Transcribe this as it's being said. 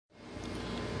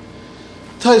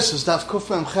Tosfos Daf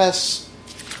Kufmem Ches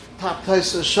Top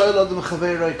Tosfos Shoylo the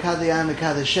Mechaveroi Kadiyam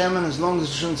Kadishemen. As long as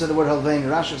you shouldn't say the word Halvein,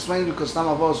 Rashi explained because Tam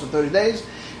Avos for 30 days,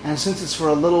 and since it's for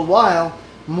a little while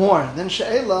more than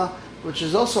She'ela, which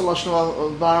is also lashon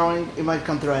of borrowing, it might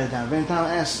come to write it down. When Tam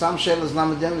asks, Tam She'ela is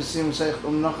Lamadem, we see him say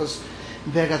Nachas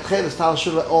Begat Cheles Tal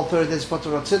Shula all 30 days Potter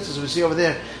Ratzitzes. We see over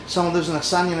there someone lives in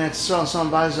Aksanya and Etzisrael, and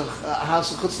someone buys a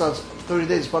house in Chutzlal 30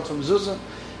 days Potter from Mezuzah.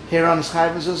 Here on is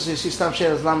Chayv Mezuzah, so you see Tam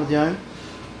She'ela is Lamadem.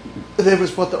 They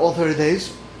was put all 30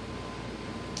 days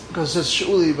because it says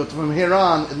Shuli, but from here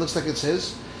on it looks like it's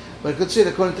his. But I could see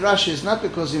that according to Rashi, it's not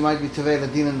because he might be Tevei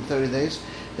Ladin in 30 days.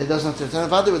 It doesn't have to return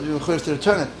it. Other would be mechuyev to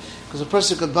return it because a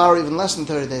person could borrow even less than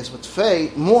 30 days. But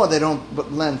Tevei, more they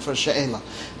don't lend for She'ela.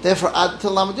 Therefore, Ad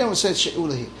Til Lamadiyam we say it's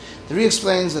She'ulahi. The Re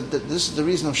explains that this is the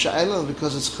reason of She'ela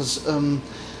because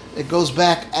it goes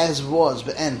back as was,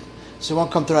 be'en. So he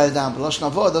won't come to write it down. But Lashon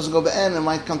Avodah doesn't go be'en, it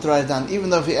might come to write it down. Even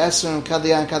though if he asks him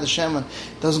Kadiyah and Kadishemen,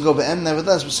 it doesn't go be'en,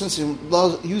 nevertheless. But since he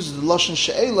uses the Lashon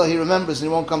She'ela, he remembers and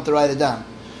he won't come to write it down.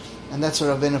 And that's what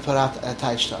Rabbeinu Parat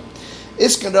attached up.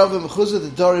 Iskan Rav Mechuzah the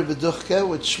Dori B'Duchke,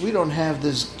 which we don't have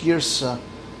this girsa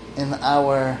in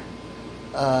our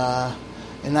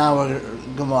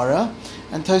Gemara.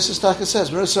 And Tosfos Taka says,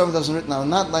 but Rav doesn't written now,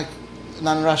 not in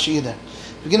Rashi either.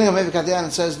 Beginning of Mevi Kadian,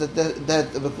 it says that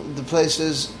the place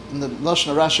is in the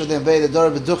Lashon of Rashi. They obey the Dor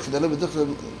B'Duchke. The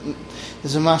B'Duchke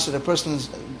is a master.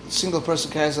 Single person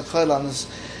carries a chayla on his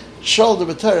shoulder.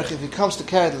 B'Terech, if he comes to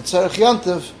carry the Tzarech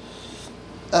Yontiv,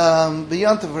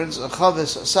 B'Yontiv, for instance, a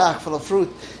chavis, a sack full of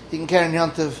fruit, he can carry in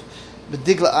Yontiv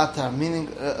B'Digla Atar, meaning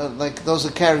like those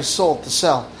that carry salt to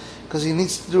sell, because he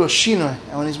needs to do a shinoi.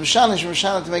 And when he's Mishana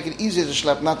to make it easier to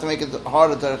schlep, not to make it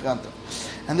harder to Yontiv.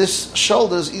 And this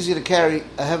shoulder is easy to carry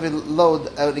a heavy load.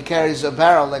 He carries a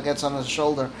barrel that gets on his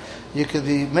shoulder. You could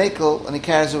be makel, and he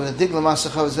carries it with a digla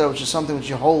masachavas there, which is something which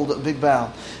you hold a big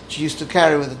barrel. Which you used to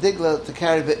carry with a digla to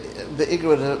carry the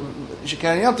igra. You should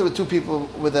carry up to with two people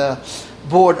with a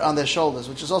board on their shoulders,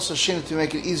 which is also shinut to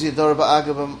make it easier. Dora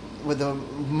ba'agab with a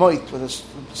moit, with a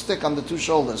stick on the two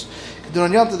shoulders. You could do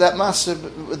on yonta that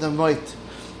masib with a moit.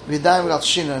 Even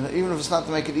if it's not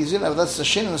to make it easier, but that's the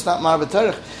shin, it's not mar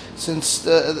b'terich, since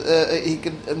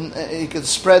he could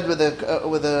spread with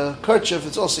a kerchief.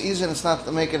 It's also easy, and it's not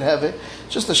to make it heavy.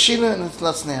 It's just a shina and it's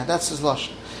latzneah. That's his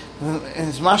lashon. And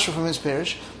his mashra from his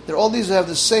parish. All these have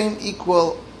the same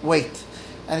equal weight,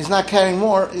 and he's not carrying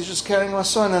more. He's just carrying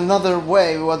maso in another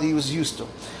way what he was used to.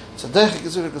 So Dechik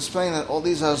is going to explain that all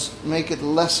these has make it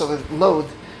less of a load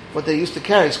what they used to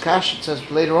carry. It's kash. It says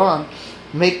later on,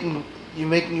 making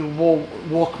you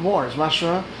walk more. It's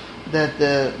mashra that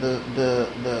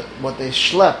the what they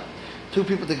schlep, two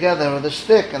people together with a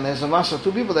stick, and there's a masa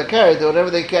two people that carry whatever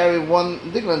they carry one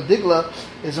digla. Digla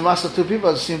is a masa two people.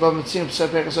 It's seen by mitzim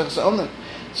sepekasachas.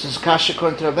 Since kasha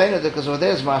according to Rabbeinu, because over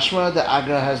there is mashma the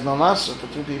agra has no masa for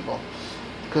two people,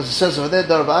 because it says over there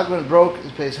darba agra broke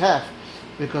it pays half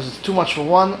because it's too much for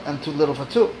one and too little for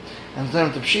two. And the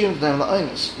name of pshim, the name of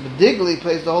la'inus. But digli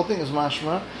pays the whole thing is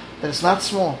mashma that it's not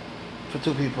small for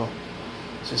two people.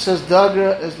 So it says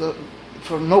dagra is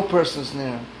for no persons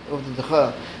near of the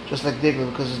dechah, just like digla,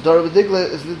 because it's dora digla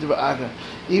is lidra agra.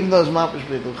 Even though it's mapish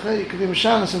b'digla, you could be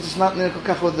mishana since it's not near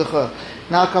kolkach with dechah.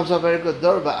 Now it comes up very good.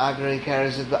 Dora agra, he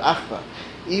carries it ba'achva.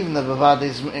 Even the bavadi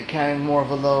is carrying more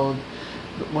of a load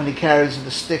when he carries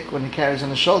the stick, when he carries on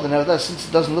the shoulder. Nevertheless, since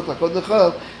it doesn't look like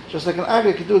dechah, just like an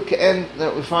agra, you could do it ke'en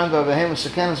that we find by behemoth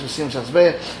sekenas, we see him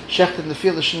satzbeya, shecht in the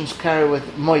field, the shins carry with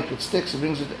moit, with sticks, he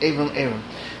brings it to Aaron.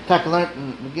 Taka learned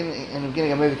in the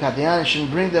beginning of Mevi Kadian, he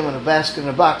shouldn't bring them in a basket, in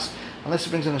a box, unless he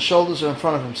brings them in the shoulders or in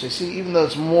front of him. So you see, even though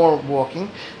it's more walking,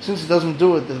 since he doesn't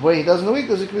do it the way he does in the week,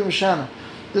 because it could be mishana.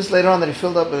 This later on that he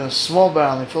filled up in a small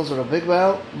barrel, and he fills it with a big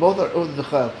barrel, both are over the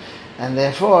chal. And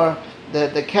therefore,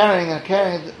 the carrying,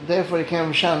 therefore he can't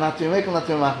be mishana, not to be makel, not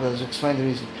to be machbel, as explained the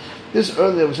reason. This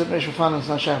earlier was said Reish Rafanan, it's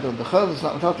not shachted the chal, it's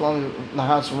not entitled only in the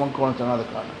house from one corner to another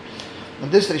corner. And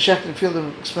this that he shachted the field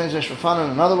explains Reish Rafanan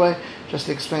in another way, just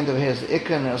to explain over here is the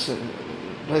ikka, and else the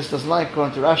place doesn't like,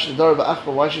 according to Rashi, the Dora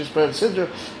ba'achba, why should he spread the sidra?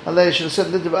 Allah, he should have said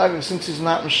lidra ba'agba, since he's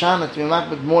not mishana to be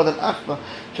makbid more than achba,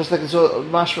 just like it's all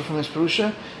mashra from his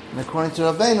perusha, and according to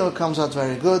Rabbeinu, it comes out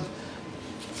very good.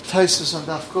 Tosfos on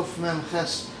Daf Kuf Mem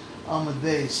Ches Amud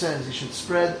Bey says he should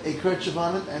spread a kerchief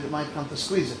on it, and it might come to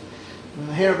squeeze it.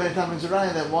 When here by the time it's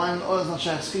Ryan, that wine and oil is not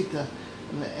shach schita,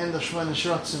 in the end of Shemona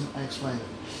Shiratzim, I explained it.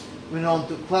 We don't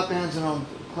clap your hands and don't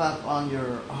clap on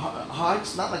your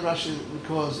hearts, not like Rashi,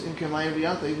 because in Kemayir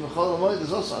B'yanta, even B'chol Amoid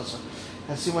is also also.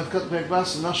 And see what cut Berg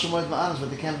Bas and Nashim Moed Ma'anas, but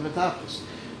they can't be metafos.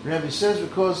 Rabbi says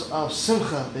because of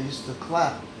Simcha, they used to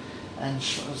clap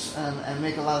and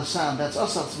make a lot of sound. That's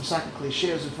also some second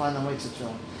cliches we find on Weitzit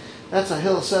film. That's how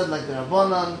Hill said, like the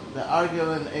Rabbanan, the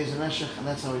arguing, Ezer Meshech, and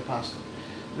that's how we pass them.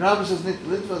 The Rabbi says, Nit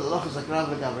Litva, the Loch is like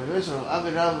Rabbi Gabri. Rav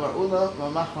Avi Rabbi Bar Ula,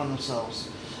 Mamachman themselves.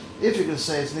 If you're going to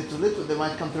say it's Nit Litva, they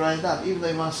might come to write it down, even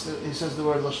though he says the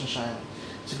word Lashon Shayla.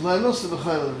 It's a Gleimilsta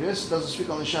B'chayla of Yos, it doesn't speak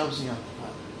only Shabbos and Yom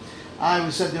Tov.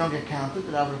 We said you don't get counted,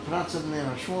 but Rabbi Prat said in the name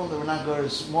of Shmuel, they were not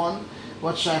Goris 1.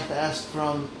 What should I have to ask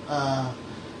from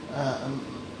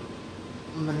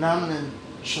Menamnin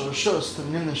Shoroshos to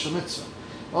Nimnin Shemitzvah?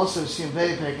 Also, we see in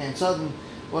Vei Perek Ein Tzadin,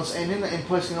 what's Einina in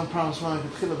Poiskin on promise money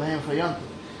Ketchila Behem for Yontiv.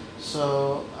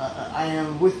 So, I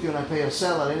am with you and I pay your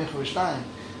sell at Einich V'Shtayim.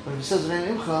 But if he says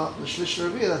Ein Imcha, the Shlish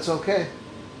Revi'ah, that's okay.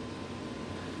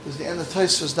 This is the end of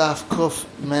Tosfos Daf Kuf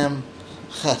Mem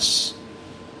Ches.